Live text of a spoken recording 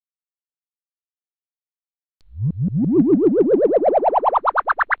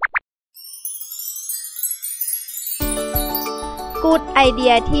Good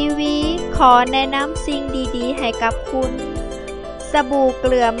Idea TV ขอแนะนำสิ่งดีๆให้กับคุณสบู่เก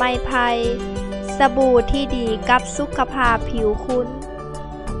ลือไม้ไผ่สบู่ที่ดีกับสุขภาพผิวคุณ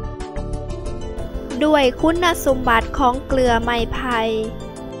ด้วยคุณสมบัติของเกลือไม้ไผ่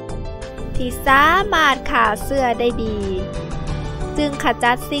ที่สามารถฆ่าเชื้อได้ดีจึงข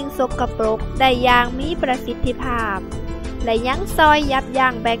จัดสิ่งสกปรกได้อย่างมีประสิทธิภาพและยังซอยยับยั้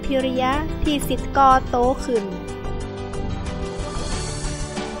งแบคทีเรียที่สิทธิ์ก่อโตขึ้น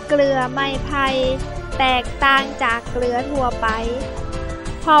เกลือไม้ไผ่แตกต่างจากเกลือทั่วไป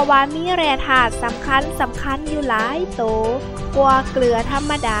เพราะว่ามีแร่ธาตุสำคัญอยู่หลายโตกว่าเกลือธรร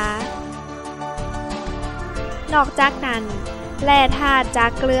มดานอกจากนั้นแร่ธาตุจา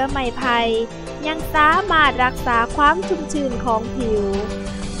กเกลือไม้ไผ่ยังสามารถรักษาความชุ่มชื้นของผิว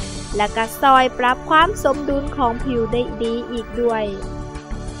และก็ซอยปรับความสมดุลของผิวได้ดีอีกด้วย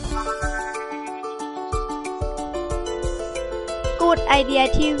Good Idea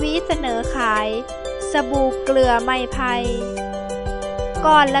TV เสนอขายสบู่เกลือไม้ไผ่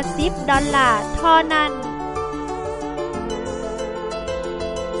ก้อนละ$10เท่านั้น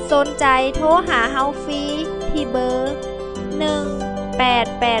สนใจโทรหาเฮาฟรีที่เบอร์1888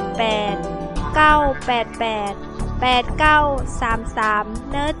 988 8933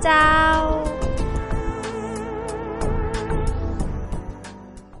เน้อเจ้า